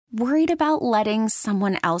Worried about letting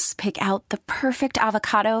someone else pick out the perfect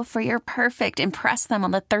avocado for your perfect impress them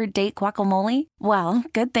on the third date guacamole? Well,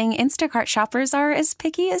 good thing Instacart shoppers are as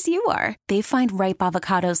picky as you are. They find ripe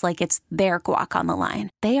avocados like it's their guac on the line.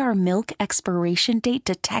 They are milk expiration date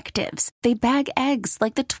detectives. They bag eggs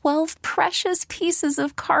like the 12 precious pieces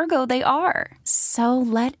of cargo they are. So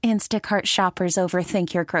let Instacart shoppers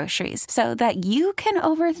overthink your groceries so that you can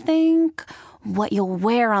overthink what you'll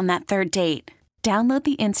wear on that third date. Download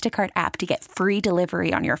the Instacart app to get free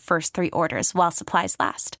delivery on your first 3 orders while supplies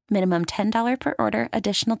last. Minimum $10 per order.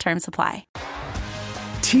 Additional terms apply.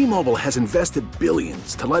 T-Mobile has invested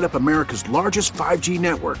billions to light up America's largest 5G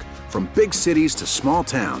network, from big cities to small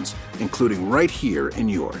towns, including right here in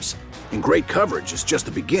yours. And great coverage is just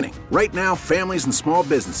the beginning. Right now, families and small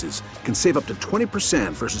businesses can save up to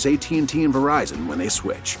 20% versus AT&T and Verizon when they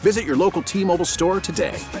switch. Visit your local T-Mobile store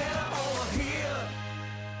today.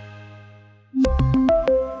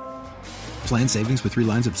 Plan savings with 3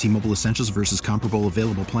 lines of T-Mobile Essentials versus comparable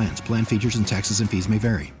available plans. Plan features and taxes and fees may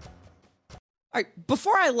vary. All right,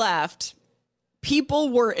 before I left, people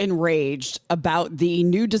were enraged about the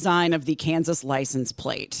new design of the Kansas license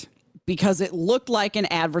plate because it looked like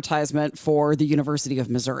an advertisement for the University of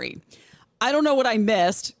Missouri. I don't know what I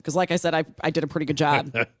missed because, like I said, I did a pretty good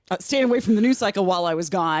job staying away from the news cycle while I was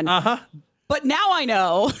gone. But now I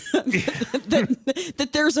know that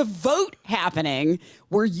there's a vote happening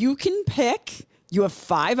where you can pick. You have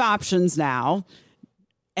 5 options now.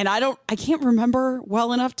 And I can't remember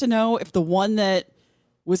well enough to know if the one that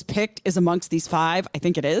was picked is amongst these 5. I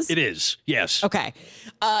think it is. It is. Yes. Okay.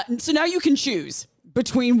 So now you can choose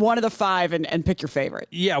between one of the 5 and pick your favorite.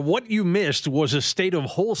 Yeah, what you missed was a state of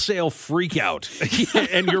wholesale freakout.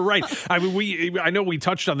 And you're right. I mean, I know we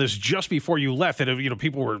touched on this just before you left that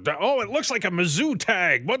people were, it looks like a Mizzou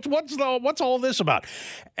tag. What's all this about?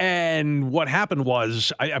 And what happened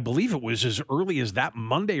was, I believe it was as early as that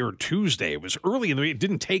Monday or Tuesday. It was early in the week. It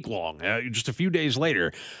didn't take long. Just a few days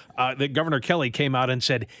later, that Governor Kelly came out and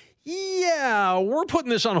said, yeah, we're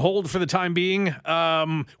putting this on hold for the time being.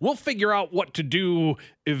 We'll figure out what to do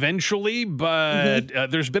eventually, but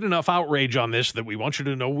there's been enough outrage on this that we want you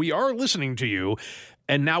to know we are listening to you,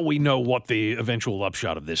 and now we know what the eventual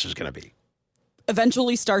upshot of this is going to be.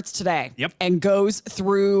 Eventually starts today. Yep. And goes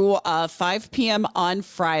through 5 p.m. on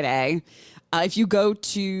Friday. If you go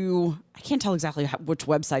to, I can't tell exactly which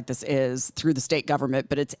website this is through the state government,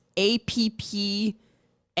 but it's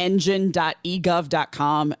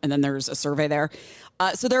appengine.egov.com, and then there's a survey there.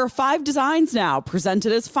 So there are 5 designs now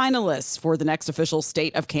presented as finalists for the next official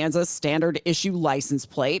state of Kansas standard issue license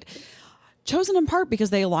plate, chosen in part because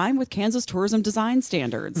they align with Kansas tourism design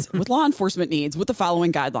standards, with law enforcement needs, with the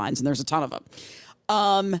following guidelines, and there's a ton of them.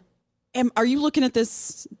 Are you looking at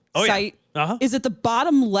this site? Yeah. Is it the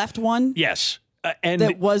bottom left one? Yes. And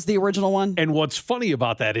that was the original one? And what's funny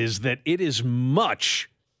about that is that it is much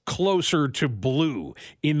closer to blue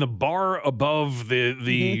in the bar above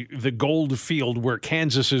the gold field where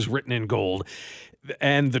Kansas is written in gold,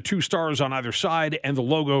 and the 2 stars on either side, and the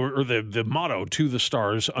logo or the motto to the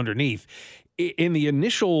stars underneath. In the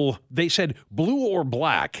initial, they said blue or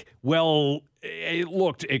black. Well, it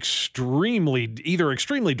looked extremely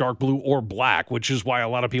dark blue or black, which is why a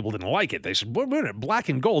lot of people didn't like it. They said, wait a minute, black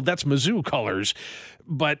and gold, that's Mizzou colors.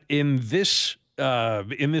 But in this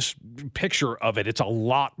picture of it, it's a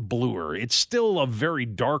lot bluer. It's still a very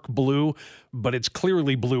dark blue, but it's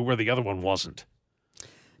clearly blue where the other one wasn't.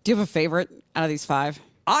 Do you have a favorite out of these 5?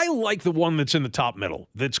 I like the one that's in the top middle.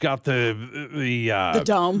 That's got the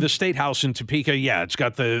dome, the State House in Topeka. Yeah, it's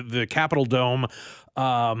got the Capitol dome,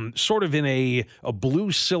 sort of in a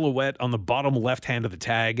blue silhouette on the bottom left hand of the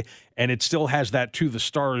tag, and it still has that "To the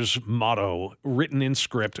Stars" motto written in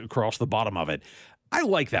script across the bottom of it. I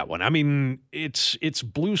like that one. I mean, it's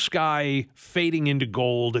blue sky fading into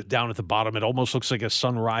gold down at the bottom. It almost looks like a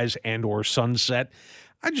sunrise and or sunset.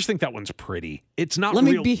 I just think that one's pretty. It's not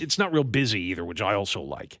real busy either, which I also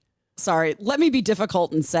like. Sorry, let me be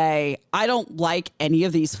difficult and say I don't like any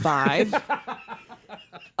of these 5.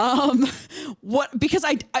 Because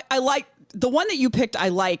I like the one that you picked. I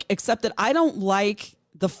like, except that I don't like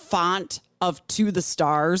the font of "To the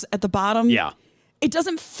Stars" at the bottom. Yeah, it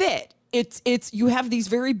doesn't fit. It's you have these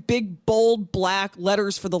very big, bold black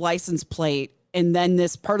letters for the license plate, and then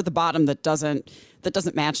this part of the bottom that doesn't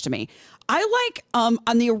match to me. I like on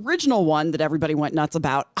the original one that everybody went nuts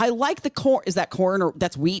about. I like the corn. Is that corn or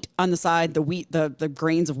that's wheat on the side? The wheat, the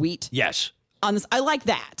grains of wheat. Yes. on this. I like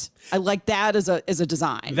that. I like that as a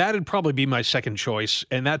design. That'd probably be my second choice,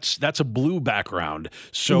 and that's a blue background.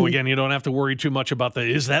 So again, you don't have to worry too much about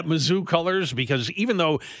is that Mizzou colors, because even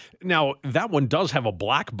though now that one does have a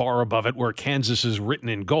black bar above it where Kansas is written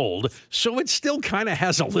in gold, so it still kind of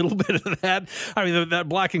has a little bit of that. I mean, that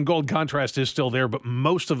black and gold contrast is still there, but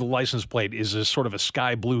most of the license plate is a sort of a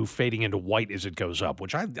sky blue fading into white as it goes up,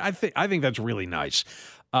 which I think that's really nice.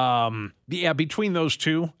 Between those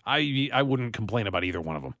two, I wouldn't complain about either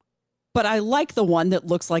one of them. But I like the one that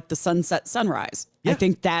looks like the sunset sunrise. Yeah. I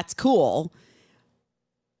think that's cool.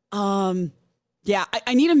 I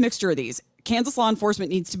need a mixture of these. Kansas law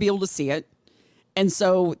enforcement needs to be able to see it. And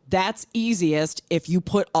so that's easiest if you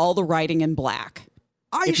put all the writing in black.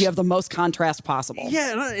 If you have the most contrast possible.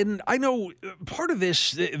 Yeah, and I know part of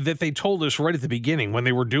this that they told us right at the beginning when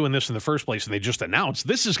they were doing this in the first place, and they just announced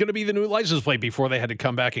this is going to be the new license plate before they had to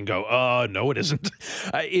come back and go, no, it isn't,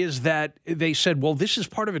 is that they said, well, this is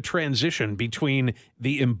part of a transition between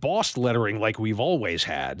the embossed lettering like we've always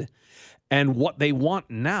had and what they want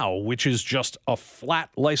now, which is just a flat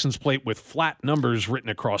license plate with flat numbers written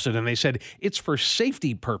across it. And they said it's for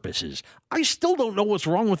safety purposes. I still don't know what's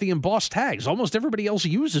wrong with the embossed tags. Almost everybody else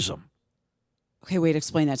uses them. Okay, wait,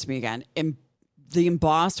 explain that to me again. The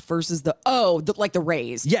embossed versus the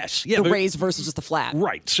raised. Yes. Yeah, the raised versus just the flat.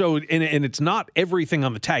 Right. So, and it's not everything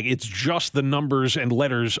on the tag. It's just the numbers and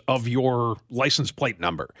letters of your license plate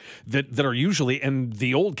number that are usually, and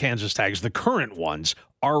the old Kansas tags, the current ones,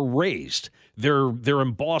 are raised. They're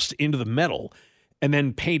embossed into the metal and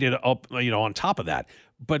then painted up, on top of that.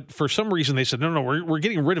 But for some reason they said, no, we're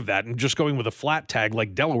getting rid of that and just going with a flat tag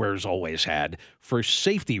like Delaware's always had for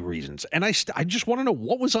safety reasons. And I just want to know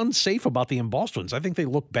what was unsafe about the embossed ones. I think they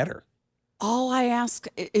look better. All I ask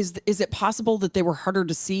is it possible that they were harder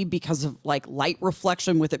to see because of like light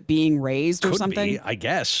reflection with it being raised or something? Could be, I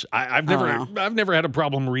guess. I've never had a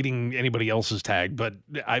problem reading anybody else's tag, but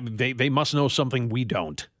they must know something we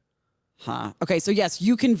don't. Huh. Okay, so yes,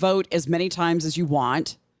 you can vote as many times as you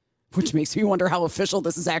want, which makes me wonder how official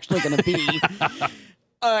this is actually going to be.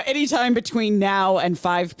 Anytime between now and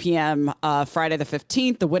 5 p.m. Friday the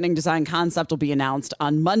 15th, the winning design concept will be announced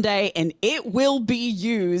on Monday, and it will be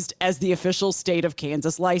used as the official state of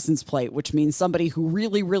Kansas license plate, which means somebody who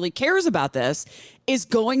really, really cares about this is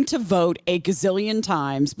going to vote a gazillion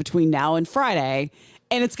times between now and Friday,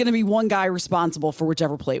 and it's going to be one guy responsible for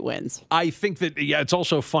whichever plate wins. I think that, it's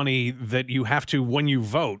also funny that you have to, when you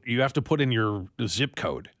vote, you have to put in your zip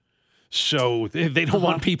code. So they don't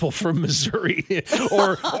want people from Missouri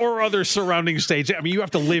or other surrounding states. I mean, you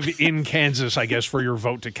have to live in Kansas, I guess, for your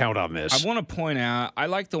vote to count on this. I want to point out, I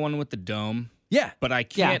like the one with the dome. Yeah. But I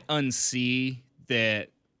can't unsee that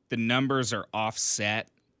the numbers are offset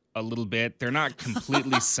a little bit. They're not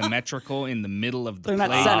completely symmetrical in the middle of the plate. They're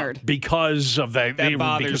not centered. Because of the That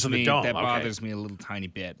bothers because of me. the dome. That bothers me a little tiny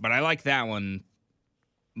bit. But I like that one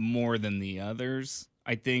more than the others,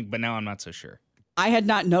 I think. But now I'm not so sure. I had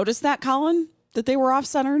not noticed that, Colin, that they were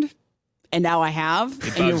off-centered, and now I have,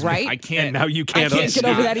 and you're right. I can't. And now you can't. I can't get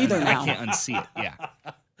over that either now. I can't unsee it. Yeah,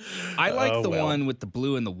 I like the one with the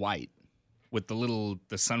blue and the white, with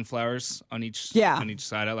the sunflowers on each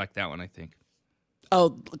side. I like that one. I think.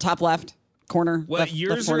 Oh, top left corner. Well, left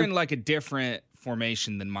yours corner. are in like a different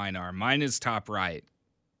formation than mine are. Mine is top right.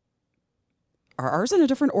 Are ours in a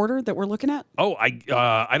different order that we're looking at? Oh, I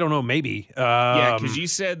don't know. Maybe. Yeah, because you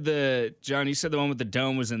said John, you said the one with the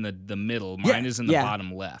dome was in the middle. Mine is in the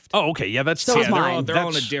bottom left. Oh, okay. Yeah, that's so top. is mine. They're all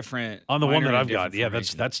in a different. On the one that I've got. Yeah,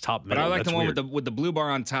 formation. that's top middle. But I like that's the one weird. with the blue bar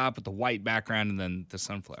on top with the white background and then the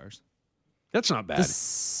sunflowers. That's not bad. The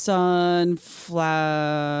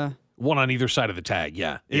sunflower. One on either side of the tag.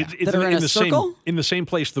 Yeah, it's that are in a circle? in the same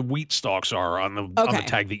place the wheat stalks are on the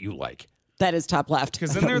tag that you like. That is top left.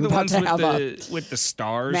 Because then they're the ones with the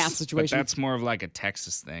stars. Math situation. But that's more of like a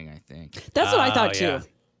Texas thing, I think. That's what I thought too. Yeah.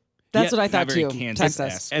 That's what I thought too.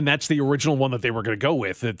 Texas. And that's the original one that they were going to go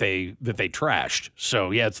with that they trashed. So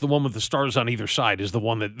yeah, it's the one with the stars on either side is the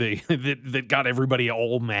one that that got everybody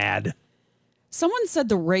all mad. Someone said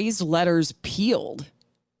the raised letters peeled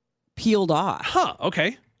off. Huh?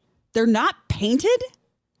 Okay. They're not painted?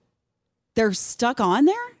 They're stuck on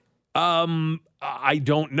there? I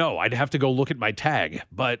don't know. I'd have to go look at my tag,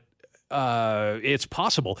 but it's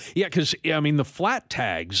possible. Yeah, because the flat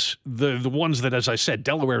tags, the ones that, as I said,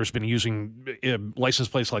 Delaware has been using license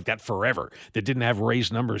plates like that forever that didn't have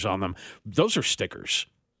raised numbers on them. Those are stickers.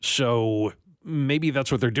 So maybe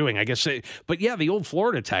that's what they're doing, I guess. But yeah, the old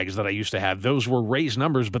Florida tags that I used to have, those were raised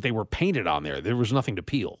numbers, but they were painted on there. There was nothing to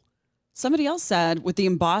peel. Somebody else said with the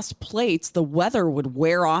embossed plates, the weather would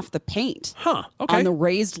wear off the paint Huh, okay. on the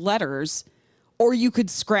raised letters, Or you could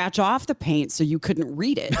scratch off the paint so you couldn't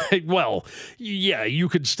read it. Well, yeah, you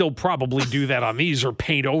could still probably do that on these or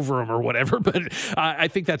paint over them or whatever, but I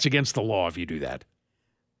think that's against the law if you do that.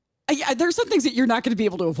 Yeah, there's some things that you're not going to be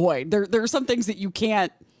able to avoid. There are some things that you can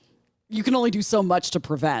only do so much to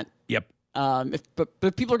prevent. Yep. But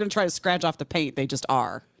if people are going to try to scratch off the paint, they just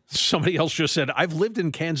are. Somebody else just said, I've lived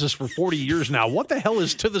in Kansas for 40 years now. What the hell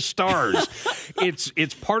is to the stars?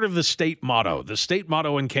 It's part of the state motto. The state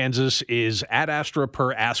motto in Kansas is ad astra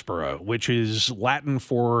per aspera, which is Latin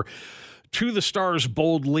for to the stars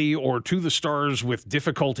boldly or to the stars with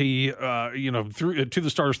difficulty, to the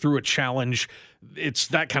stars through a challenge. It's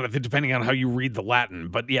that kind of thing, depending on how you read the Latin.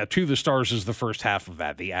 But yeah, to the stars is the first half of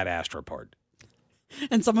that, the ad astra part.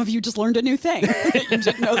 And some of you just learned a new thing. You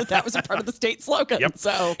didn't know that was a part of the state slogan. Yep.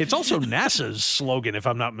 So it's also NASA's slogan, if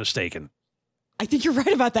I'm not mistaken. I think you're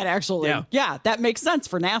right about that, actually. Yeah, that makes sense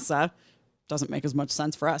for NASA. Doesn't make as much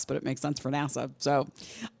sense for us, but it makes sense for NASA. So,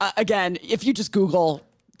 again, if you just Google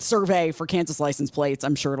survey for Kansas license plates,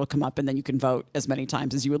 I'm sure it'll come up, and then you can vote as many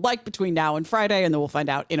times as you would like between now and Friday, and then we'll find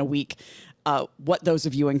out in a week what those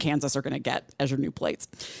of you in Kansas are going to get as your new plates.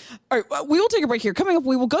 All right, we will take a break here. Coming up,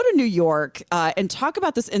 we will go to New York and talk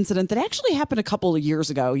about this incident that actually happened a couple of years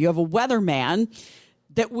ago. You have a weatherman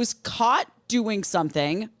that was caught doing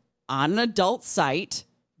something on an adult site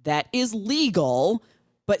that is legal,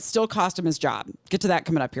 but still cost him his job. Get to that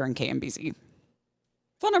coming up here on KMBZ.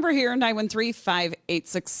 Phone number here,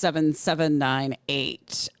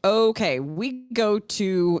 913-586-7798. Okay, we go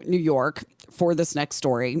to New York for this next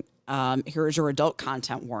story. Here is your adult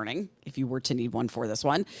content warning, if you were to need one for this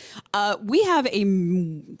one. We have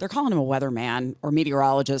they're calling him a weatherman or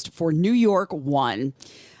meteorologist for New York 1,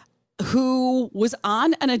 who was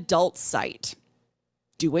on an adult site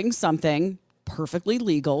doing something perfectly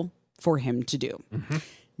legal for him to do. Mm-hmm.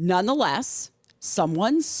 Nonetheless,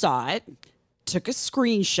 someone saw it, took a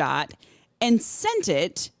screenshot, and sent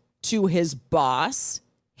it to his boss,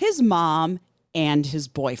 his mom, and his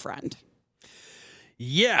boyfriend.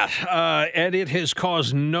 Yeah, and it has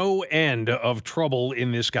caused no end of trouble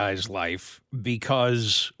in this guy's life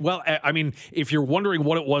because, well, I mean, if you're wondering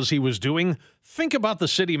what it was he was doing, think about the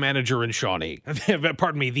city manager in Shawnee.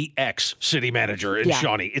 Pardon me, the ex-city manager in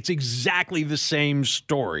Shawnee. It's exactly the same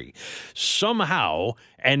story. Somehow,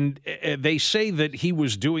 and they say that he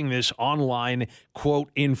was doing this online, quote,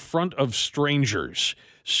 in front of strangers.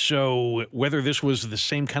 So whether this was the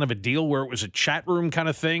same kind of a deal where it was a chat room kind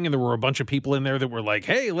of thing and there were a bunch of people in there that were like,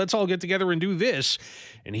 hey, let's all get together and do this.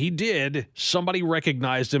 And he did. Somebody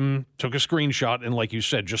recognized him, took a screenshot, and like you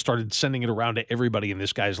said, just started sending it around to everybody in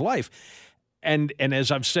this guy's life. And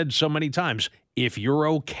as I've said so many times, if you're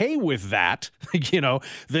okay with that,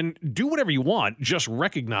 then do whatever you want. Just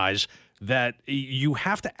recognize that you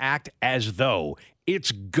have to act as though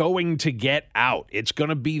it's going to get out. It's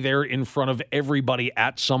going to be there in front of everybody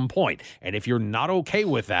at some point. And if you're not okay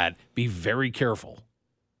with that, be very careful.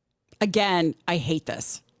 Again, I hate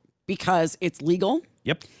this because it's legal.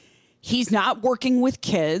 Yep. He's not working with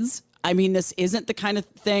kids. I mean, this isn't the kind of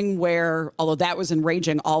thing where, although that was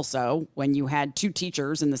enraging also, when you had two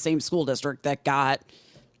teachers in the same school district that got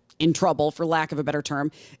in trouble, for lack of a better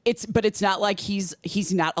term. But it's not like he's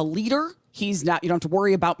not a leader. He's not, you don't have to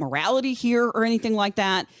worry about morality here or anything like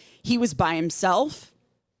that. He was by himself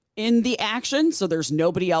in the action, so there's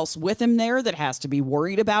nobody else with him there that has to be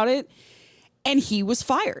worried about it. And he was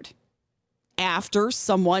fired after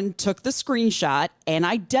someone took the screenshot and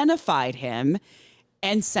identified him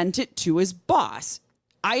and sent it to his boss.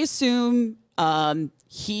 I assume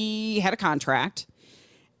he had a contract,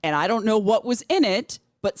 and I don't know what was in it,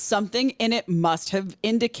 but something in it must have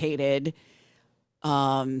indicated,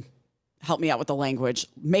 help me out with the language,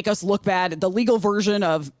 make us look bad. The legal version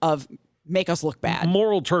of make us look bad.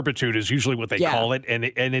 Moral turpitude is usually what they call it. And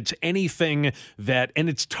it's anything that, and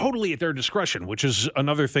it's totally at their discretion, which is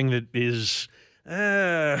another thing that is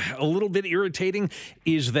a little bit irritating,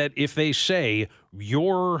 is that if they say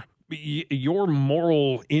your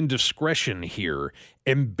moral indiscretion here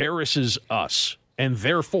embarrasses us, and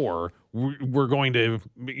therefore we're going to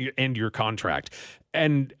end your contract.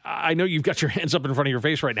 And I know you've got your hands up in front of your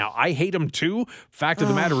face right now. I hate them too. Fact of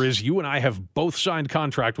the matter is, you and I have both signed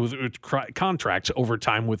contracts over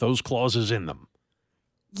time with those clauses in them.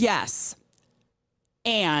 Yes.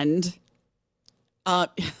 And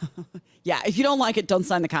if you don't like it, don't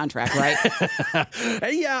sign the contract, right?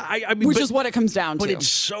 I mean, which is what it comes down to. But it's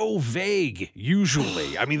so vague,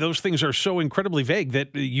 usually. I mean, those things are so incredibly vague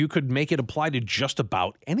that you could make it apply to just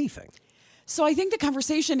about anything. So I think the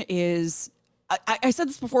conversation is, I said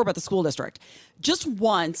this before about the school district. Just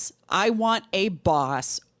once, I want a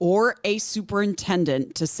boss or a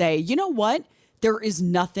superintendent to say, you know what? There is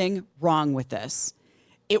nothing wrong with this.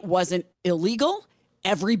 It wasn't illegal.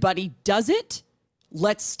 Everybody does it.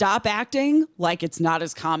 Let's stop acting like it's not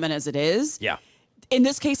as common as it is. Yeah. In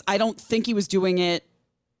this case, I don't think he was doing it.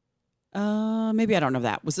 Maybe I don't know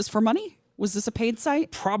that. Was this for money? Was this a paid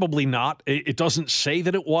site? Probably not. It doesn't say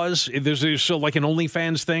that it was. There's so like an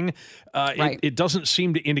OnlyFans thing. Right. It doesn't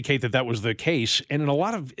seem to indicate that was the case. And in a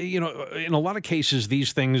lot of cases,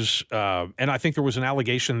 these things, and I think there was an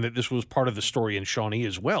allegation that this was part of the story in Shawnee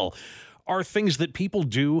as well, are things that people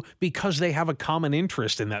do because they have a common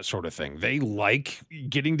interest in that sort of thing. They like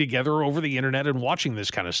getting together over the internet and watching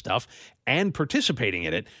this kind of stuff and participating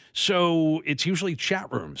in it. So it's usually chat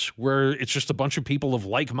rooms where it's just a bunch of people of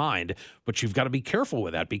like mind, but you've got to be careful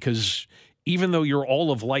with that because even though you're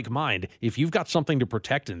all of like mind, if you've got something to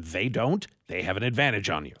protect and they don't, they have an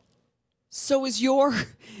advantage on you. So is your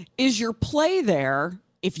play there,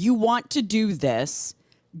 if you want to do this,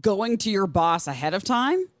 going to your boss ahead of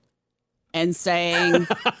time and saying,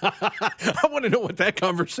 I want to know what that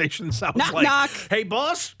conversation sounds knock, like. knock. Hey,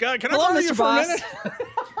 boss, can I Hello, borrow Mr. you for Boss. a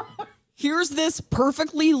minute? Here's this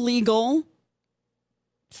perfectly legal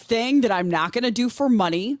thing that I'm not going to do for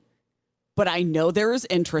money, but I know there is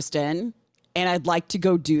interest in, and I'd like to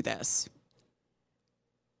go do this.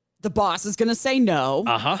 The boss is going to say no.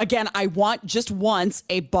 Again, I want just once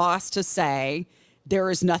a boss to say there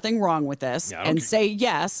is nothing wrong with this and say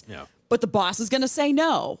yes, but the boss is going to say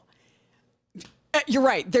no. You're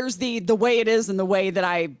right. There's the way it is and the way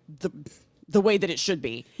that the way that it should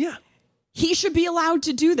be. Yeah. He should be allowed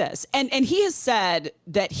to do this. And he has said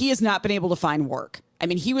that he has not been able to find work. I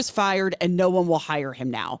mean, he was fired and no one will hire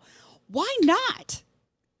him now. Why not?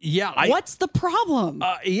 Yeah. What's the problem?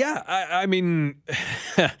 I mean,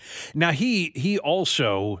 now he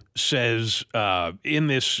also says in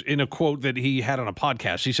a quote that he had on a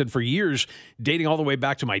podcast, he said, for years, dating all the way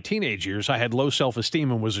back to my teenage years, I had low self-esteem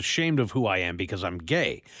and was ashamed of who I am because I'm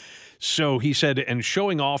gay. So he said, and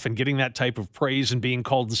showing off and getting that type of praise and being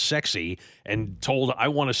called sexy and told, I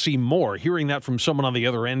want to see more, hearing that from someone on the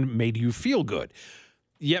other end made you feel good.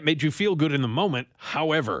 Yeah, it made you feel good in the moment.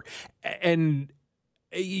 However, and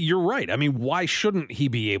you're right. I mean, why shouldn't he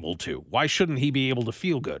be able to? Why shouldn't he be able to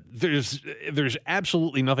feel good? There's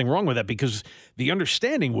absolutely nothing wrong with that because the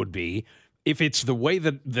understanding would be, if it's the way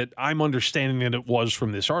that I'm understanding that it was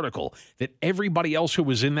from this article, that everybody else who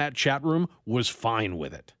was in that chat room was fine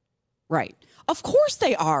with it. Right. Of course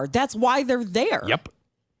they are. That's why they're there. Yep.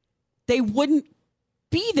 They wouldn't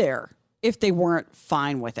be there if they weren't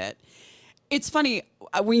fine with it. It's funny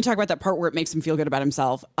when you talk about that part where it makes him feel good about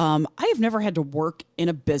himself. I have never had to work in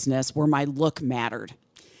a business where my look mattered.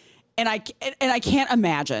 And I can't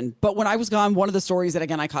imagine. But when I was gone, one of the stories that,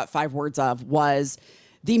 again, I caught 5 words of was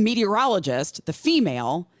the meteorologist, the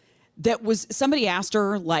female, that was somebody asked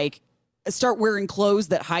her, like, start wearing clothes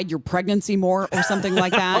that hide your pregnancy more or something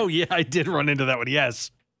like that. Oh, yeah, I did run into that one.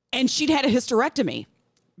 Yes. And she'd had a hysterectomy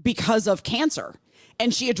because of cancer.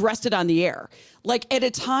 And she addressed it on the air. Like at a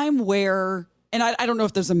time where, and I don't know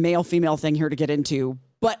if there's a male-female thing here to get into,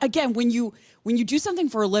 but again, when you do something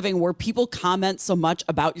for a living where people comment so much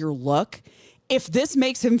about your look, if this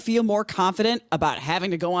makes him feel more confident about having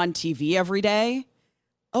to go on TV every day,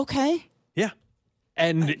 okay. Yeah.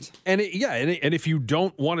 And if you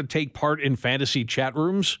don't want to take part in fantasy chat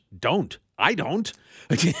rooms, don't. I don't.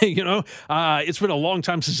 It's been a long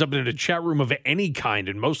time since I've been in a chat room of any kind,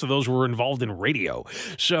 and most of those were involved in radio.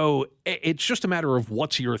 So it's just a matter of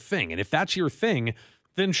what's your thing. And if that's your thing,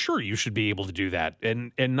 then sure, you should be able to do that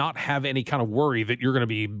and not have any kind of worry that you're going to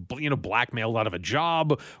be, blackmailed out of a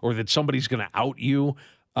job or that somebody's going to out you.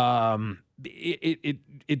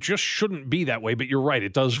 It just shouldn't be that way. But you're right.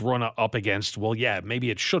 It does run up against, well, yeah, maybe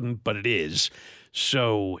it shouldn't, but it is.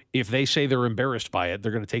 So if they say they're embarrassed by it,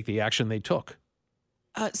 they're going to take the action they took.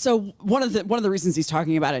 So one of the reasons he's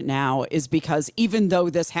talking about it now is because even though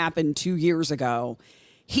this happened 2 years ago,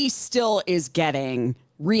 he still is getting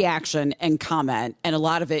reaction and comment, and a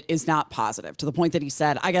lot of it is not positive, to the point that he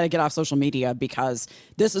said, I got to get off social media because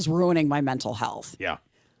this is ruining my mental health. Yeah.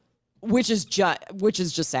 Which is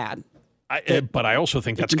just sad. But I also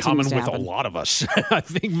think that's common with a lot of us. I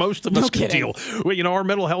think most of us can deal. Well, our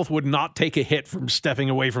mental health would not take a hit from stepping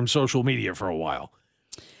away from social media for a while.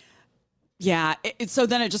 Yeah. So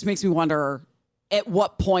then it just makes me wonder, at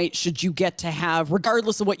what point should you get to have,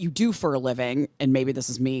 regardless of what you do for a living, and maybe this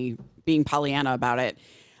is me being Pollyanna about it,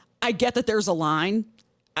 I get that there's a line.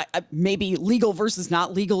 Maybe legal versus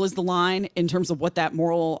not legal is the line in terms of what that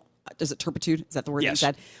moral, is it turpitude? Is that the word you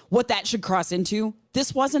said? What that should cross into.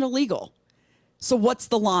 This wasn't illegal. So what's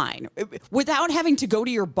the line? Without having to go to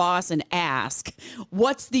your boss and ask,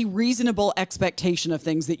 what's the reasonable expectation of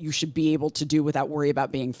things that you should be able to do without worry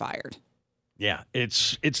about being fired? Yeah,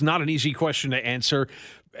 it's not an easy question to answer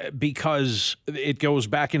because it goes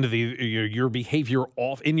back into your behavior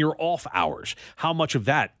in your off hours. How much of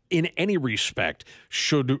that, in any respect,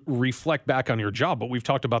 should reflect back on your job? But we've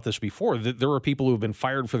talked about this before, that there are people who have been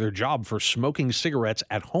fired for their job for smoking cigarettes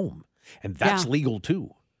at home, and that's legal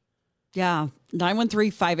too. Yeah,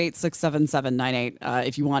 913-586-7798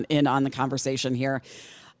 if you want in on the conversation here.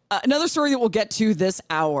 Another story that we'll get to this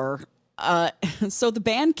hour. So the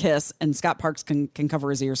band Kiss, and Scott Parks can cover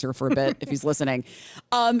his ears here for a bit if he's listening,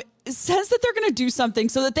 says that they're going to do something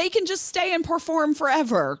so that they can just stay and perform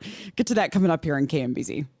forever. Get to that coming up here in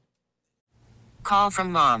KMBZ. Call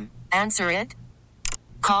from mom. Answer it.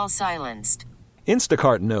 Call silenced.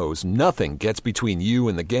 Instacart knows nothing gets between you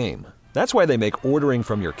and the game. That's why they make ordering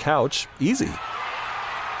from your couch easy.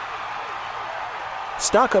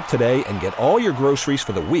 Stock up today and get all your groceries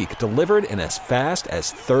for the week delivered in as fast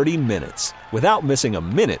as 30 minutes without missing a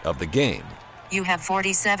minute of the game. You have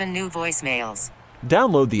 47 new voicemails.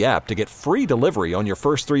 Download the app to get free delivery on your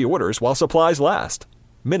first 3 orders while supplies last.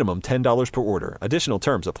 Minimum $10 per order. Additional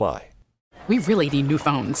terms apply. We really need new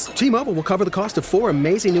phones. T-Mobile will cover the cost of 4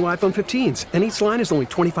 amazing new iPhone 15s, and each line is only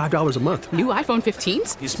 $25 a month. New iPhone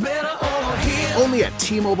 15s? It's better over here. Only at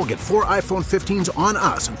T-Mobile, get 4 iPhone 15s on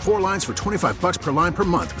us and 4 lines for $25 per line per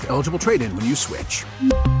month with eligible trade-in when you switch.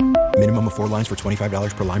 Minimum of 4 lines for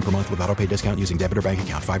 $25 per line per month with autopay discount using debit or bank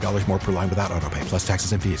account. $5 more per line without autopay, plus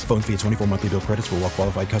taxes and fees. Phone fee at 24 monthly bill credits for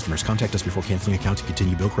well-qualified customers. Contact us before canceling account to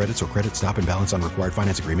continue bill credits or credit stop and balance on required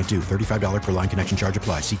finance agreement due. $35 per line connection charge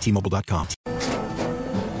applies. See T-Mobile.com.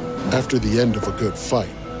 After the end of a good fight,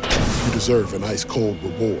 you deserve an ice-cold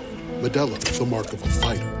reward. Modelo, the mark of a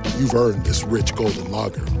fighter. You've earned this rich golden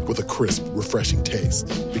lager with a crisp, refreshing taste.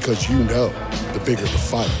 Because you know, the bigger the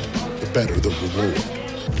fight, the better the reward.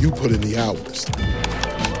 You put in the hours,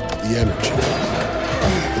 the energy,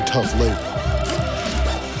 the tough labor.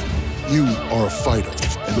 You are a fighter,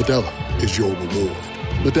 and Modelo is your reward.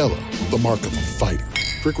 Modelo, the mark of a fighter.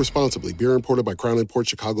 Drink responsibly. Beer imported by Crown Imports,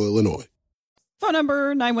 Chicago, Illinois. Phone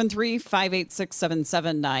number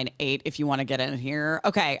 913-586-7798 if you want to get in here.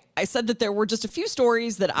 Okay, I said that there were just a few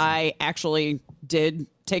stories that I actually did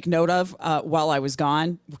take note of while I was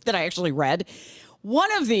gone, that I actually read.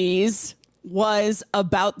 One of these was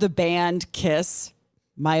about the band Kiss.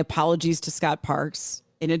 My apologies to Scott Parks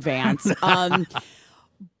in advance. But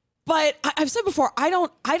I've said before, I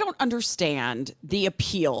don't understand the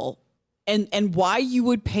appeal and why you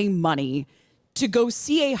would pay money to go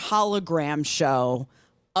see a hologram show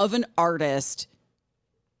of an artist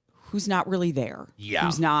who's not really there. Yeah.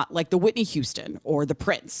 Who's not like the Whitney Houston or the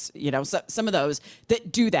Prince, you know, so, some of those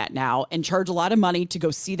that do that now and charge a lot of money to go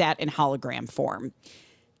see that in hologram form.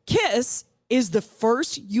 Kiss is the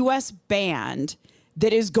first U.S. band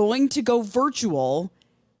that is going to go virtual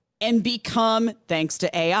and become, thanks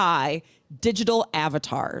to AI, digital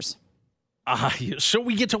avatars. So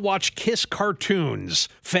we get to watch Kiss cartoons.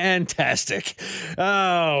 Fantastic.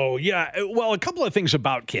 Oh, yeah. Well, a couple of things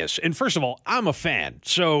about Kiss. And first of all, I'm a fan.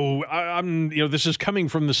 So this is coming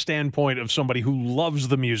from the standpoint of somebody who loves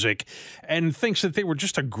the music and thinks that they were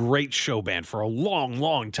just a great show band for a long,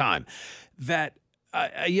 long time. That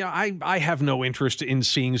I have no interest in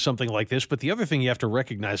seeing something like this, but the other thing you have to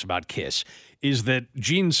recognize about Kiss is that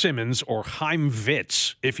Gene Simmons, or Chaim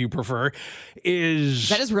Witz, if you prefer, is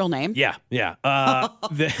that his real name? Yeah.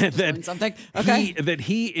 That something. Okay. That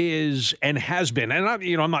he is and has been, and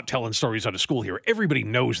I'm not telling stories out of school here. Everybody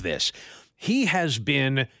knows this. He has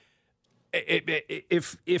been.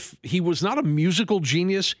 If he was not a musical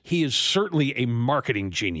genius, he is certainly a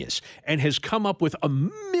marketing genius and has come up with a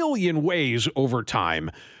million ways over time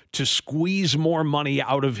to squeeze more money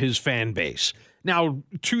out of his fan base. Now,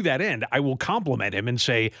 to that end, I will compliment him and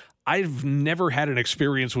say, I've never had an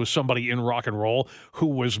experience with somebody in rock and roll who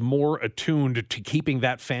was more attuned to keeping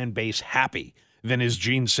that fan base happy than is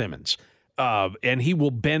Gene Simmons. And he will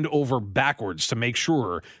bend over backwards to make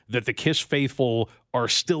sure that the Kiss faithful are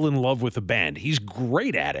still in love with the band. He's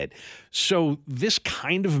great at it. So this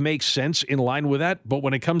kind of makes sense in line with that. But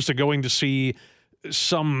when it comes to going to see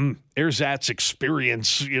some ersatz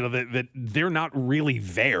experience, that they're not really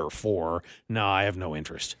there for, no, I have no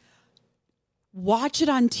interest. Watch it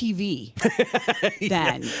on TV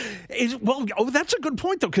then. That's a good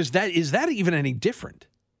point, though, because is that even any different?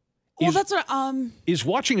 Well, that's what is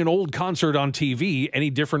watching an old concert on TV any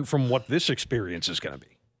different from what this experience is going to be?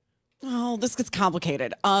 Oh, this gets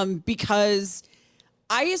complicated. Because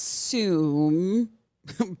I assume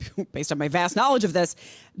based on my vast knowledge of this,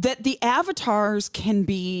 that the avatars can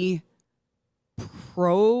be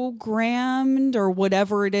programmed or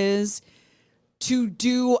whatever it is to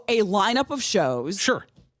do a lineup of shows. Sure.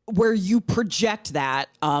 Where you project that,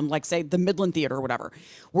 like say the Midland Theater or whatever,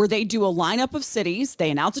 where they do a lineup of cities, they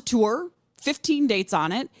announce a tour, 15 dates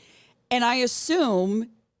on it, and I assume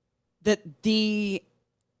that the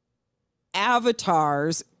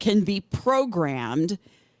avatars can be programmed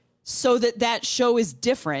so that that show is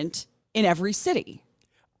different in every city.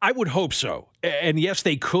 I would hope so. And yes,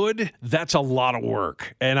 they could. That's a lot of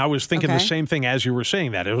work. And I was thinking the same thing as you were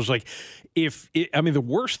saying that. It was like, the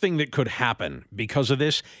worst thing that could happen because of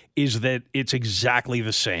this is that it's exactly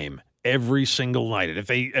the same every single night. And if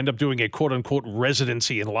they end up doing a quote unquote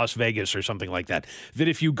residency in Las Vegas or something like that, that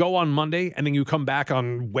if you go on Monday and then you come back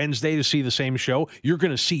on Wednesday to see the same show, you're going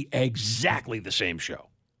to see exactly the same show.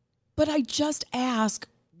 But I just ask,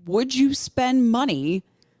 would you spend money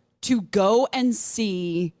to go and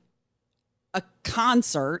see a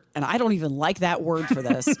concert, and I don't even like that word for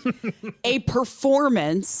this, a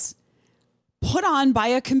performance put on by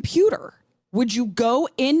a computer? Would you go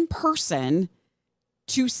in person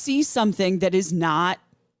to see something that is not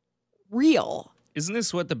real? Isn't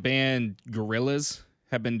this what the band Gorillaz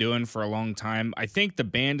have been doing for a long time? I think the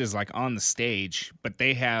band is like on the stage, but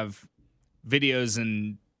they have videos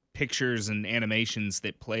and pictures and animations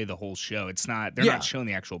that play the whole show. They're not showing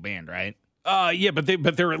the actual band, right? But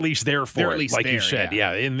they're at least there for it, like there, you said.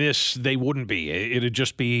 Yeah. In this, they wouldn't be. It'd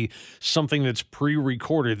just be something that's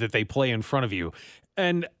pre-recorded that they play in front of you.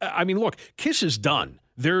 And I mean, look, Kiss is done.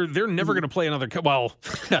 They're never going to play another. Well,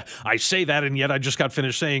 I say that, and yet I just got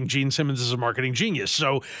finished saying Gene Simmons is a marketing genius.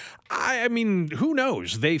 So, I mean, who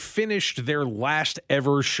knows? They finished their last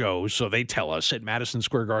ever show, so they tell us, at Madison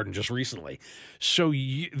Square Garden just recently. So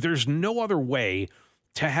there's no other way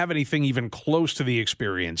to have anything even close to the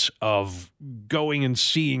experience of going and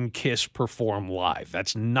seeing Kiss perform live.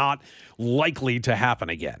 That's not likely to happen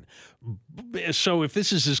again. So if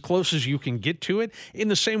this is as close as you can get to it, in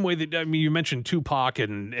the same way that, I mean, you mentioned Tupac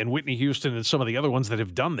and Whitney Houston and some of the other ones that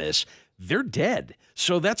have done this, they're dead.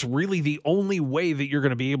 So that's really the only way that you're going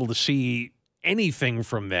to be able to see anything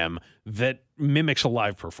from them that mimics a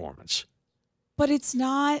live performance. But it's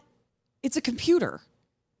not, it's a computer.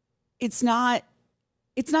 It's not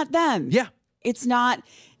them. Yeah. It's not.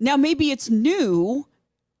 Now, maybe it's new.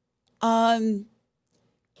 The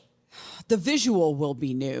visual will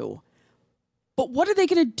be new. But what are they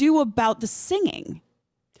going to do about the singing?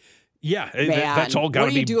 Yeah, Man, that's all got to be.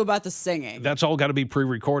 What do you do about the singing? That's all got to be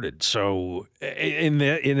pre-recorded. So in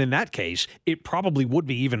that case, it probably would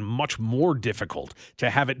be even much more difficult to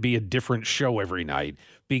have it be a different show every night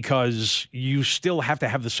because you still have to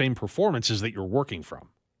have the same performances that you're working from.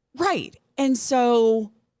 Right. And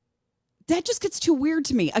so that just gets too weird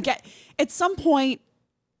to me. Again, at some point,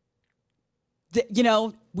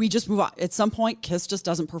 we just move on. At some point, Kiss just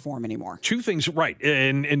doesn't perform anymore. Two things, right.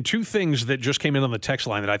 And two things that just came in on the text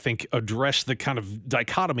line that I think address the kind of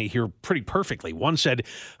dichotomy here pretty perfectly. One said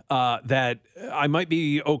that I might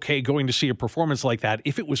be okay going to see a performance like that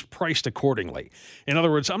if it was priced accordingly. In other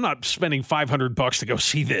words, I'm not spending $500 to go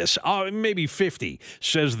see this. Maybe 50,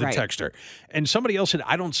 says the texter. And somebody else said,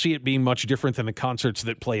 I don't see it being much different than the concerts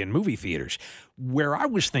that play in movie theaters. Where I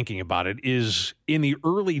was thinking about it is in the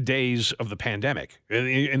early days of the pandemic,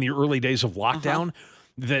 in the early days of lockdown,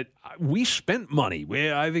 that we spent money.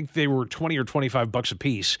 I think they were $20 or $25 a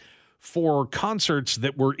piece for concerts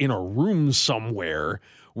that were in a room somewhere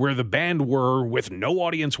where the band were with no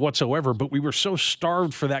audience whatsoever, but we were so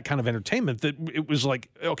starved for that kind of entertainment that it was like,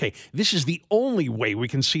 okay, this is the only way we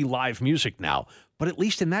can see live music now. But at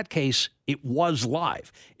least in that case, it was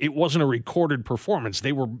live. It wasn't a recorded performance.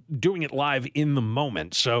 They were doing it live in the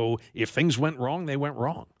moment. So if things went wrong, they went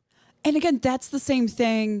wrong. And again, that's the same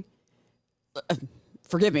thing.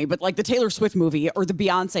 Forgive me, but like the Taylor Swift movie or the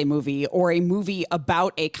Beyonce movie or a movie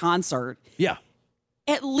about a concert. Yeah.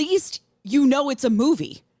 At least it's a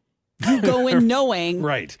movie. You go in knowing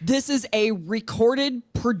right. This is a recorded,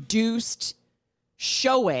 produced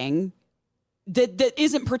showing that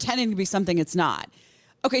isn't pretending to be something it's not.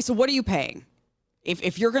 Okay, so what are you paying?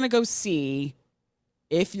 If you're going to go see,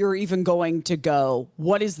 if you're even going to go,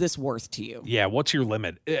 what is this worth to you? Yeah, what's your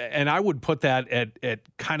limit? And I would put that at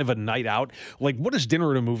kind of a night out. Like, what does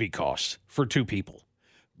dinner at a movie cost for two people?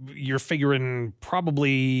 You're figuring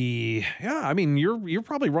probably, you're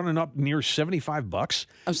probably running up near $75.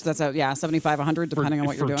 Oh, so that's 75, 100, depending on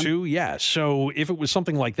what you're doing. For two, yeah. So if it was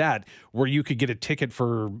something like that, where you could get a ticket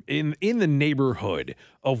for in the neighborhood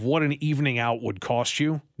of what an evening out would cost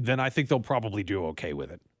you, then I think they'll probably do okay with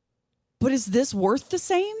it. But is this worth the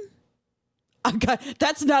same?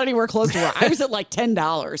 That's not anywhere close to where I was at like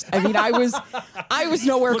 $10. I mean, I was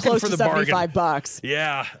nowhere Looking close for to the bargain. $75.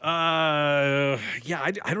 Yeah.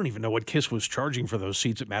 I don't even know what KISS was charging for those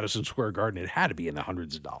seats at Madison Square Garden. It had to be in the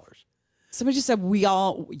hundreds of dollars. Somebody just said,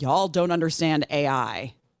 y'all don't understand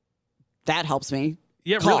AI. That helps me.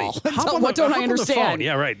 Yeah, Call. really. What don't I understand?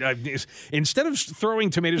 Yeah, right. Instead of throwing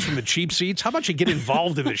tomatoes from the cheap seats, how about you get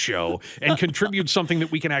involved in the show and contribute something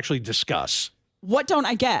that we can actually discuss? What don't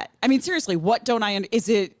I get? I mean, seriously, what don't I?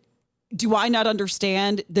 Do I not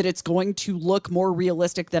understand that it's going to look more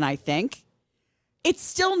realistic than I think? It's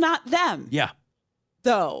still not them. Yeah.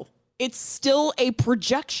 Though. It's still a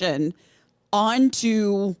projection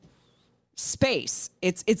onto space.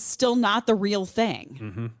 It's still not the real thing.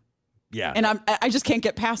 Mm-hmm. Yeah. And I just can't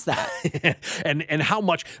get past that. and how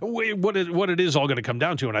much, what it is all going to come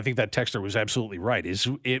down to, and I think that texter was absolutely right, is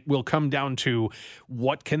it will come down to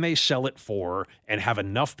what can they sell it for and have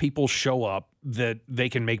enough people show up that they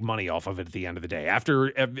can make money off of it at the end of the day.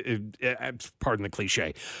 After, pardon the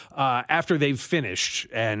cliche, after they've finished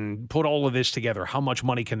and put all of this together, how much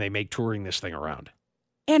money can they make touring this thing around?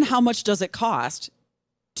 And how much does it cost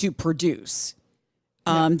to produce?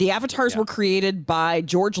 The avatars were created by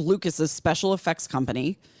George Lucas's special effects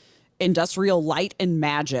company, Industrial Light and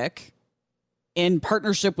Magic, in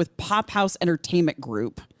partnership with Pop House Entertainment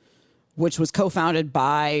Group, which was co-founded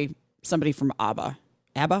by somebody from ABBA.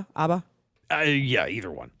 ABBA? Yeah,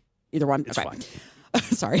 either one. Either one? It's okay. fine.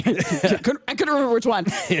 Sorry. I couldn't remember which one.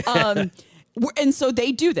 And so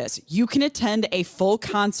they do this. You can attend a full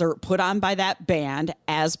concert put on by that band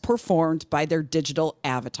as performed by their digital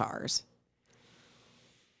avatars.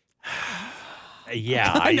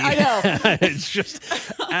 Yeah, I know. It's just,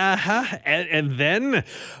 and then,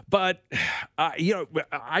 but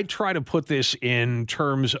I try to put this in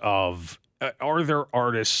terms of: are there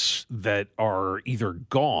artists that are either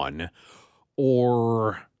gone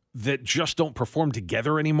or that just don't perform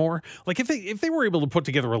together anymore? Like if they were able to put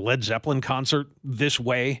together a Led Zeppelin concert this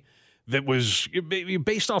way, that was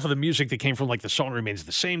based off of the music that came from like the Song Remains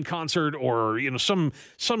the Same concert, or some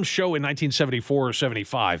show in 1974 or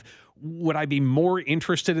 75, would I be more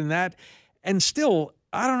interested in that? And still,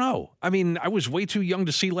 I don't know. I mean, I was way too young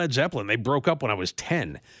to see Led Zeppelin. They broke up when I was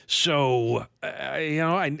 10. So,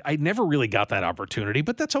 I never really got that opportunity,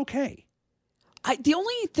 but that's okay. The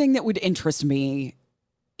only thing that would interest me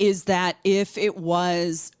is that if it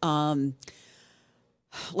was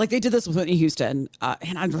like they did this with Whitney Houston,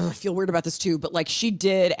 and I feel weird about this too, but like she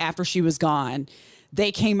did after she was gone,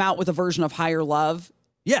 they came out with a version of Higher Love.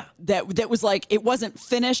 Yeah. That was like, it wasn't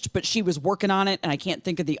finished, but she was working on it. And I can't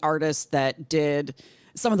think of the artist that did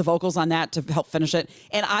some of the vocals on that to help finish it.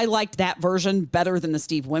 And I liked that version better than the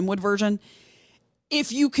Steve Winwood version.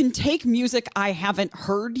 If you can take music I haven't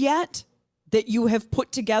heard yet that you have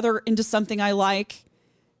put together into something I like,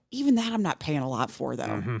 even that I'm not paying a lot for, though.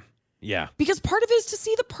 Mm-hmm. Yeah. Because part of it is to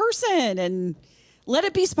see the person and let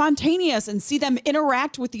it be spontaneous and see them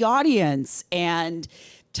interact with the audience and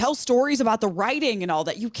tell stories about the writing and all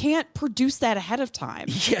that. You can't produce that ahead of time.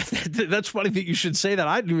 Yeah, that's funny that you should say that.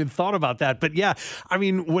 I hadn't even thought about that. But yeah, I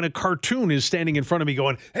mean, when a cartoon is standing in front of me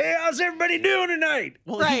going, "Hey, how's everybody doing tonight?"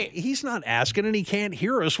 Well, right. He's not asking and he can't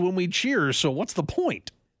hear us when we cheer. So what's the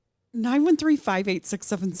point?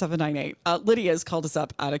 913-586-7798. Lydia's called us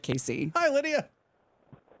up out of KC. Hi, Lydia.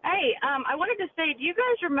 Hey, I wanted to say, do you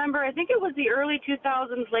guys remember, I think it was the early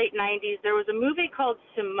 2000s, late 90s, there was a movie called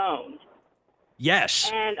Simone. Yes.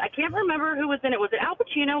 And I can't remember who was in it. Was it Al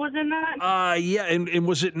Pacino was in that? Yeah, and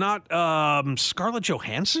was it not Scarlett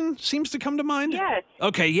Johansson seems to come to mind? Yes.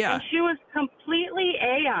 Okay, yeah. And she was completely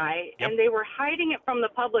AI, and they were hiding it from the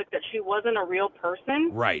public that she wasn't a real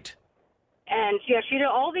person. Right. And she did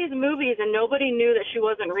all these movies, and nobody knew that she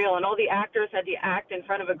wasn't real, and all the actors had to act in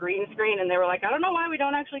front of a green screen, and they were like, I don't know why we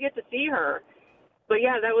don't actually get to see her. But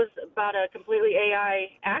yeah, that was about a completely AI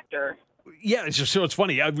actor. Yeah, so it's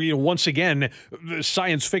funny. Once again,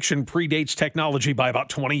 science fiction predates technology by about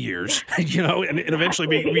 20 years, and eventually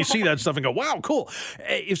we see that stuff and go, wow, cool.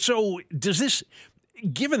 So does this,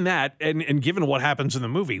 given that and given what happens in the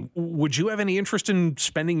movie, would you have any interest in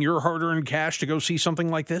spending your hard-earned cash to go see something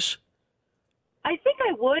like this? I think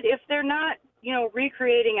I would if they're not,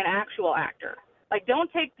 recreating an actual actor. Like,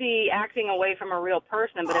 don't take the acting away from a real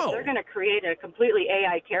person, but if they're going to create a completely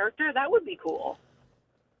AI character, that would be cool.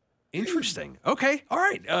 Interesting. Okay. All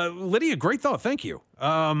right. Lydia, great thought. Thank you.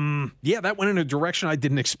 Yeah, that went in a direction I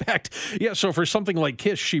didn't expect. Yeah, so for something like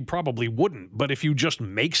KISS, she probably wouldn't. But if you just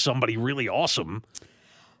make somebody really awesome...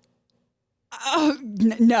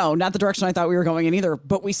 No, not the direction I thought we were going in either,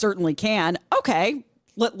 but we certainly can. Okay.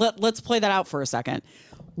 Let's play that out for a second.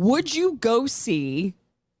 Would you go see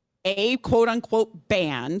a quote unquote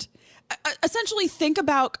band. Essentially, think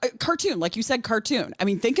about a cartoon, like you said, cartoon. I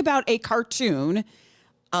mean, think about a cartoon,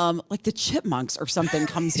 like the Chipmunks or something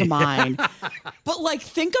comes to mind. But like,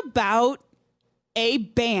 think about a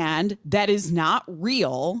band that is not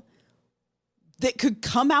real that could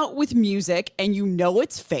come out with music and you know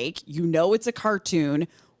it's fake, you know it's a cartoon.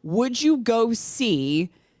 Would you go see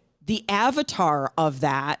the avatar of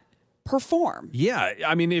that perform? Yeah.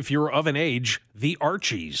 I mean, if you're of an age, the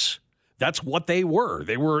Archies. That's what they were.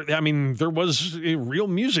 They were, I mean, there was real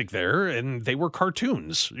music there and they were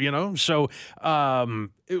cartoons, you know? So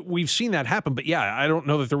we've seen that happen. But yeah, I don't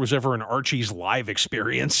know that there was ever an Archie's live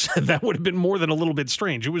experience. That would have been more than a little bit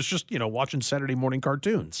strange. It was just, you know, watching Saturday morning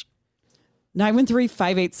cartoons.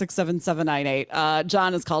 913-586-7798.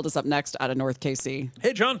 John has called us up next out of North KC.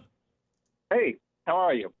 Hey, John. Hey, how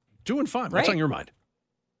are you? Doing fine. What's on your mind?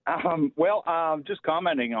 Just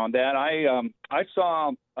commenting on that. I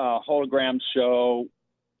saw a hologram show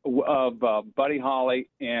of Buddy Holly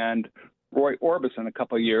and Roy Orbison a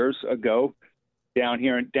couple of years ago down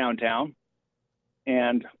here in downtown,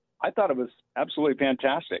 and I thought it was absolutely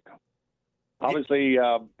fantastic. Obviously,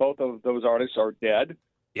 both of those artists are dead.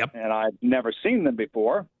 Yep. And I've never seen them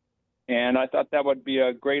before, and I thought that would be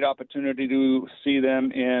a great opportunity to see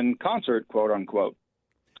them in concert, quote unquote.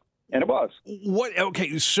 And it was.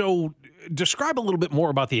 Okay, so describe a little bit more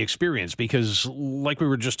about the experience, because like we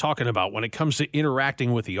were just talking about, when it comes to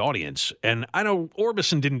interacting with the audience, and I know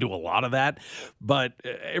Orbison didn't do a lot of that, but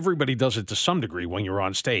everybody does it to some degree when you're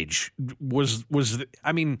on stage. Was it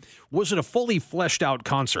a fully fleshed out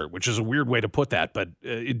concert, which is a weird way to put that, but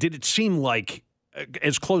did it seem like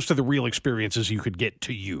as close to the real experience as you could get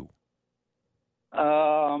to you?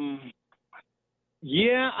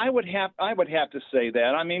 Yeah, I would have to say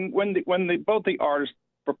that. I mean, when both the artists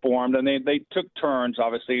performed, and they took turns,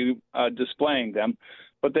 obviously, displaying them,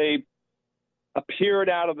 but they appeared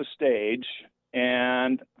out of the stage,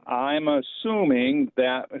 and I'm assuming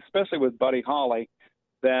that, especially with Buddy Holly,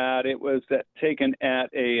 that it was taken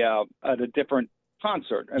at a different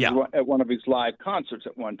concert, at one of his live concerts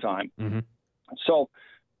at one time. Mm-hmm. So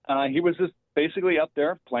he was just basically up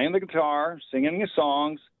there playing the guitar, singing his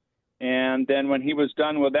songs. And then when he was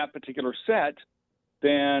done with that particular set,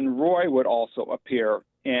 then Roy would also appear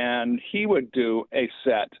and he would do a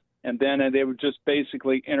set. And then they would just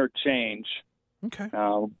basically interchange. Okay.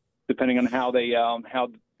 Depending on how the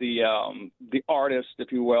artist,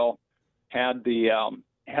 if you will, had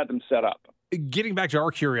them set up. Getting back to our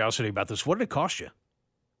curiosity about this, what did it cost you?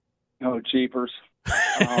 Oh, jeepers.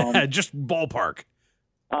 Just ballpark.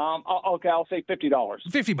 Okay, I'll say $50.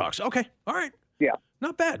 $50. Okay. All right. Yeah.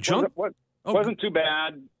 Not bad, John. Wasn't too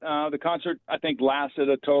bad. The concert, I think, lasted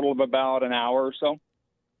a total of about an hour or so.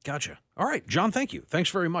 Gotcha. All right, John, thank you. Thanks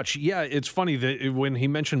very much. Yeah, it's funny that when he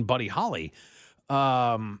mentioned Buddy Holly,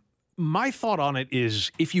 my thought on it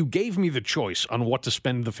is, if you gave me the choice on what to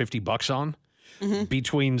spend the $50 on,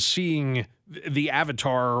 between seeing the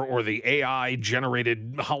avatar or the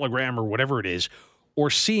AI-generated hologram or whatever it is, or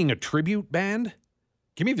seeing a tribute band,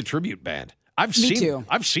 give me the tribute band. I've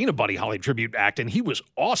seen a Buddy Holly tribute act, and he was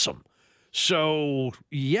awesome. So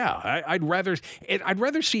yeah, I'd rather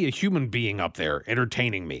see a human being up there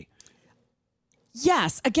entertaining me.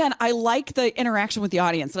 Yes. Again, I like the interaction with the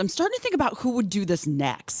audience, and I'm starting to think about who would do this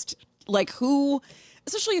next. Like who,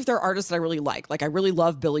 especially if they're artists that I really like. Like I really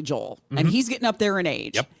love Billy Joel, and he's getting up there in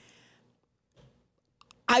age. Yep.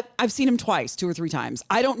 I've seen him twice, 2 or 3 times.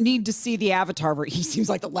 I don't need to see the avatar. He seems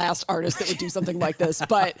like the last artist that would do something like this,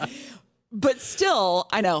 but still,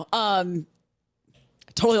 I know.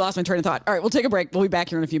 Totally lost my train of thought. All right, we'll take a break. We'll be back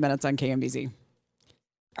here in a few minutes on KMBZ.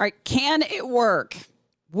 All right, can it work?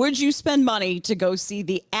 Would you spend money to go see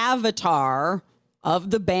the avatar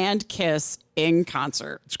of the band Kiss in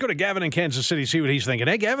concert? Let's go to Gavin in Kansas City, see what he's thinking.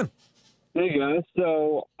 Hey, Gavin. Hey, guys.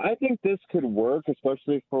 So I think this could work,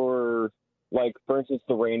 especially for, like, for instance,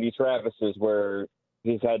 the Randy Travis's, where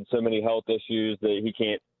he's had so many health issues that he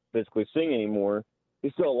can't physically sing anymore.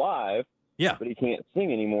 He's still alive. Yeah. But he can't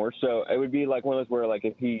sing anymore. So it would be like one of those where, like,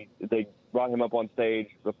 if they brought him up on stage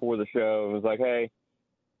before the show and was like, hey,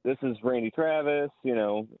 this is Randy Travis, you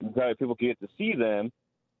know, people can get to see them,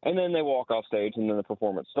 and then they walk off stage and then the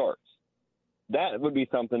performance starts. That would be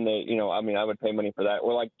something that, you know, I mean, I would pay money for that.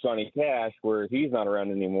 Or like Johnny Cash, where he's not around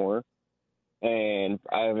anymore, and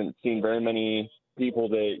I haven't seen very many people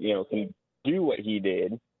that, you know, can do what he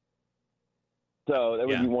did. So that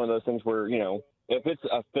would be one of those things where, you know, if it's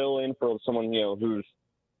a fill-in for someone, you know, who's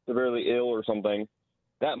severely ill or something,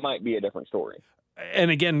 that might be a different story.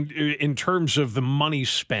 And again, in terms of the money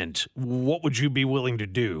spent, what would you be willing to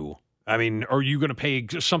do I mean, are you going to pay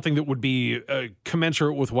something that would be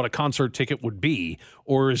commensurate with what a concert ticket would be,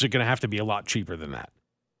 or is it going to have to be a lot cheaper than that?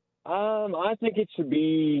 I think it should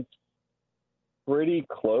be pretty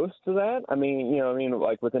close to that. I mean,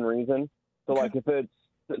 like within reason. So, like, if it's,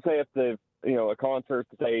 say, if the, a concert,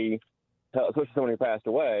 say, especially someone who passed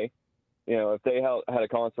away, if they had a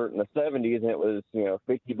concert in the 70s and it was,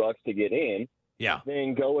 $50 to get in,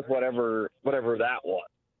 then go with whatever that was.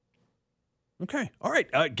 Okay. All right.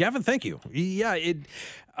 Gavin, thank you. Yeah.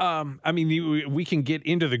 We can get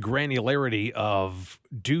into the granularity of,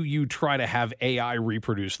 do you try to have AI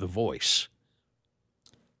reproduce the voice?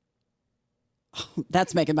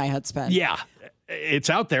 That's making my head spin. Yeah.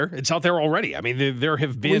 It's out there. It's out there already. I mean, there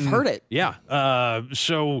have been... We've heard it. Yeah.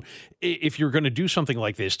 So if you're going to do something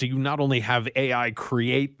like this, do you not only have AI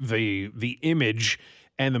create the image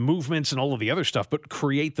and the movements and all of the other stuff, but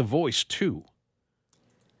create the voice too?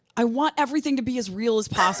 I want everything to be as real as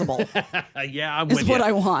possible. Yeah, I'm with you. Is what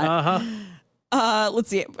I want. Uh-huh. Let's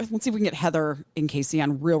see if we can get Heather and Casey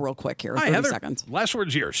on real quick here. Hi, 30 Heather. seconds. Last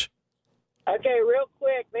word's yours. Okay, real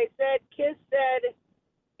quick. They said Kiss said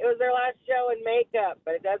it was their last show in makeup,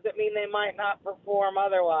 but it doesn't mean they might not perform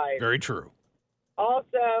otherwise. Very true.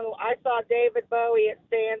 Also, I saw David Bowie at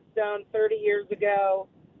Sandstone 30 years ago,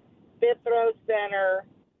 fifth row center,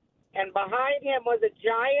 and behind him was a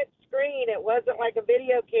giant screen. It wasn't like a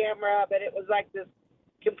video camera, but it was like this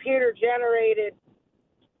computer-generated,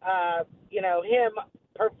 him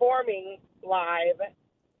performing live,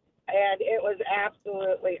 and it was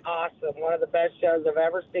absolutely awesome. One of the best shows I've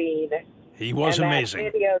ever seen. He was amazing.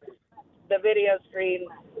 The video screen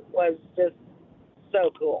was just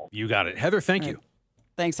so cool. You got it. Heather, thank you.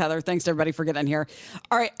 Thanks, Heather. Thanks to everybody for getting in here.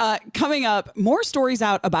 All right, coming up, more stories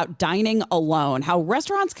out about dining alone, how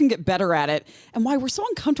restaurants can get better at it, and why we're so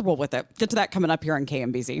uncomfortable with it. Get to that coming up here on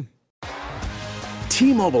KMBZ.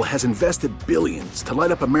 T-Mobile has invested billions to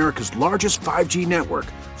light up America's largest 5G network,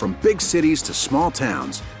 from big cities to small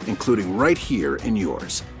towns, including right here in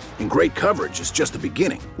yours. And great coverage is just the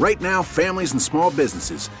beginning. Right now, families and small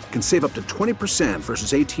businesses can save up to 20%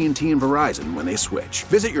 versus AT&T and Verizon when they switch.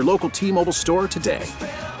 Visit your local T-Mobile store today.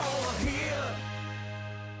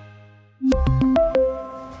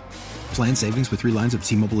 Plan savings with 3 lines of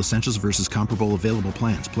T-Mobile Essentials versus comparable available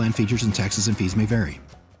plans. Plan features and taxes and fees may vary.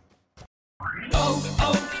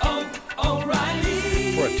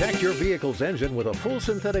 Protect your vehicle's engine with a full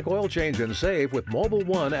synthetic oil change and save with Mobile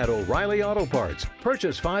One at O'Reilly Auto Parts.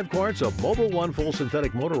 Purchase 5 quarts of Mobile One full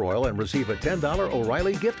synthetic motor oil and receive a $10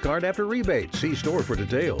 O'Reilly gift card after rebate. See store for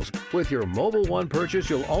details. With your Mobile One purchase,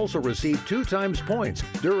 you'll also receive 2 times points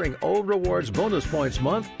during O Rewards Bonus Points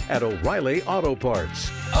Month at O'Reilly Auto Parts.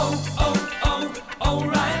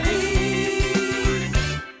 O'Reilly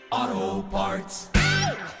Auto Parts.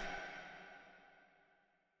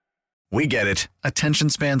 We get it. Attention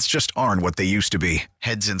spans just aren't what they used to be.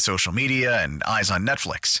 Heads in social media and eyes on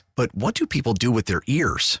Netflix. But what do people do with their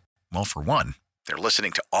ears? Well, for one, they're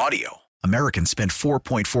listening to audio. Americans spend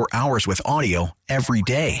 4.4 hours with audio every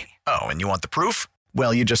day. Oh, and you want the proof?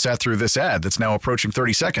 Well, you just sat through this ad that's now approaching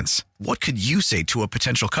 30 seconds. What could you say to a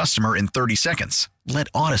potential customer in 30 seconds? Let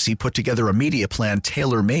Odyssey put together a media plan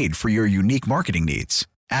tailor-made for your unique marketing needs.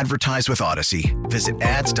 Advertise with Odyssey. Visit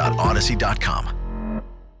ads.odyssey.com.